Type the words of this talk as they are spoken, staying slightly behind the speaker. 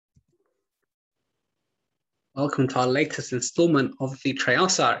Welcome to our latest installment of the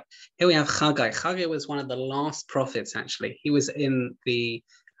Treyasar. Here we have Chaggai. Chaggai was one of the last prophets, actually. He was in the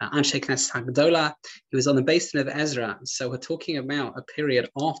Anshe Knesset Hagdola. He was on the basin of Ezra. So we're talking about a period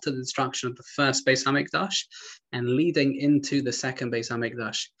after the destruction of the first Beis HaMikdash and leading into the second Beis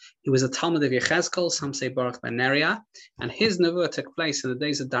HaMikdash. He was a Talmud of Yechezkel, some say Baruch ben Neriah, and his nevuah took place in the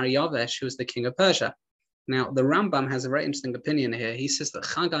days of Dariyavesh, who was the king of Persia. Now, the Rambam has a very interesting opinion here. He says that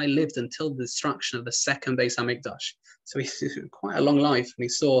Chaggai lived until the destruction of the second Beis HaMikdash. So he had quite a long life and he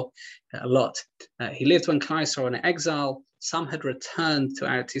saw a lot. He lived when Klal Yisrael were in exile. Some had returned to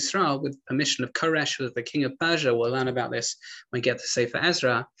Eretz Yisrael with permission of Koresh, who was the king of Persia. We'll learn about this when we get to Sefer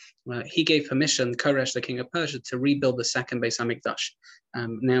Ezra. He gave permission, Koresh, the king of Persia, to rebuild the second Beis HaMikdash.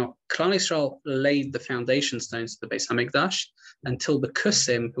 Now, Klal Yisrael laid the foundation stones to the Beis HaMikdash until the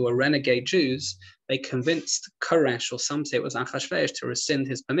Kusim, who were renegade Jews, they convinced Koresh, or some say it was Achashverosh, to rescind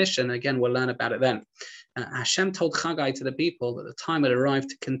his permission. Again, we'll learn about it then. Hashem told Chaggai to the people that the time had arrived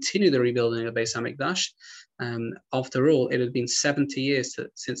to continue the rebuilding of Beis HaMikdash. After all, it had been 70 years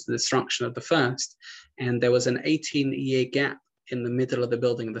since the destruction of the first, and there was an 18-year gap in the middle of the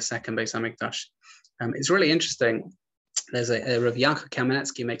building of the second Beis HaMikdash. It's really interesting. There's a Rav Yaakov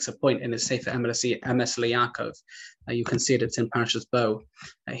Kamenetsky makes a point in his Sefer Emes LeYaakov. You can see it, it's in Parashas Bo.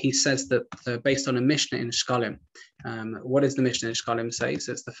 He says that based on a Mishnah in Shkalim, what does the Mishnah in Shkalim say?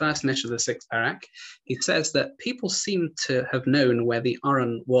 So it's the first Mishnah of the sixth Perek. He says that people seem to have known where the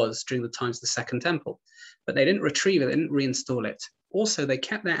Aron was during the times of the Second Temple, but they didn't retrieve it, they didn't reinstall it. Also, they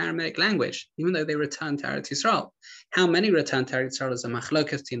kept their Aramaic language, even though they returned to Eretz Yisrael. How many returned to Eretz Yisrael is a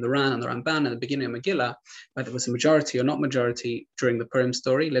machlokas between the Ran and the Ramban at the beginning of Megillah, whether it was a majority or not majority during the Purim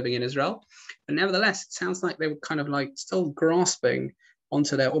story, living in Israel. But nevertheless, it sounds like they were kind of like still grasping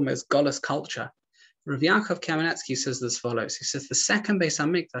onto their almost Golas culture. Rav Yaakov Kamenetsky says as follows. He says the second Beis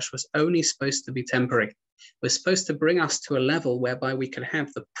HaMikdash was only supposed to be temporary. It was supposed to bring us to a level whereby we could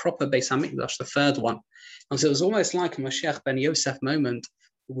have the proper Beis HaMikdash, the third one. And so it was almost like a Mashiach ben Yosef moment,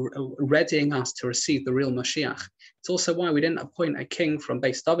 readying us to receive the real Mashiach. It's also why we didn't appoint a king from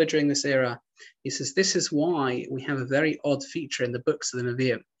Beis David during this era. He says this is why we have a very odd feature in the books of the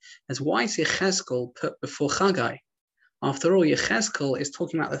Nevi'im. As why is Yechezkel put before Chaggai? After all, Yechezkel is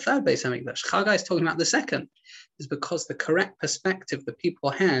talking about the third Beis HaMikdash. Chaggai is talking about the second. It's because the correct perspective the people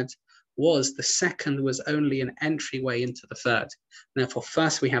had was the second was only an entryway into the third. Therefore,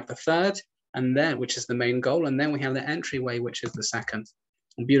 first we have the third, and then, which is the main goal, and then we have the entryway, which is the second.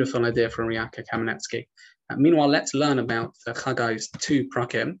 A beautiful idea from Yaakov Kamenetsky. Meanwhile, let's learn about Chaggai's two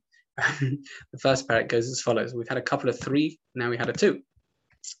prakim. The first parak goes as follows. We've had a couple of three, now we had a two.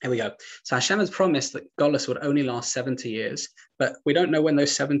 Here we go. So Hashem has promised that Golus would only last 70 years, but we don't know when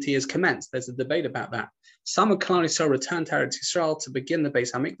those 70 years commence. There's a debate about that. Some of Klal Yisrael returned to Eretz Yisrael to begin the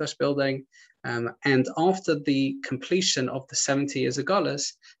Beis HaMikdash building, and after the completion of the 70 years of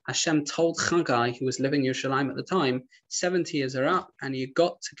Golus, Hashem told Chaggai, who was living in Yerushalayim at the time, 70 years are up and you've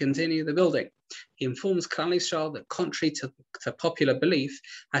got to continue the building. He informs Klal Yisrael that contrary to popular belief,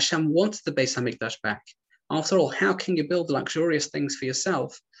 Hashem wants the Beis HaMikdash back. After all, how can you build luxurious things for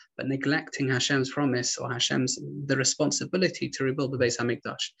yourself, but neglecting Hashem's promise or the responsibility to rebuild the Beis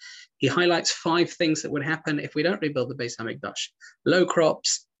HaMikdash? He highlights 5 things that would happen if we don't rebuild the Beis HaMikdash. Low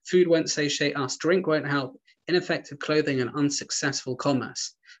crops, food won't satiate us, drink won't help, ineffective clothing, and unsuccessful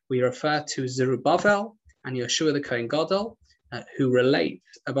commerce. We refer to Zerubbabel and Yeshua the Kohen Gadol, who relate,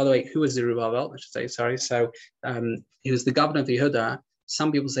 by the way, who was Zerubbabel? I should say, sorry. So he was the governor of Yehuda.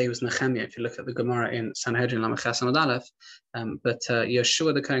 Some people say he was Nehemiah, if you look at the Gemara in Sanhedrin Lamed Ches Amud Aleph. But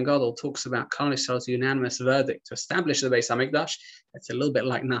Yeshua the Kohen Gadol talks about Klal Yisrael's unanimous verdict to establish the Beis HaMikdash. It's a little bit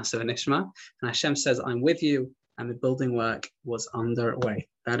like Nasa and Ishma. And Hashem says, I'm with you, and the building work was underway.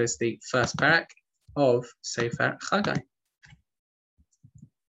 That is the first parak of Sefer Chaggai.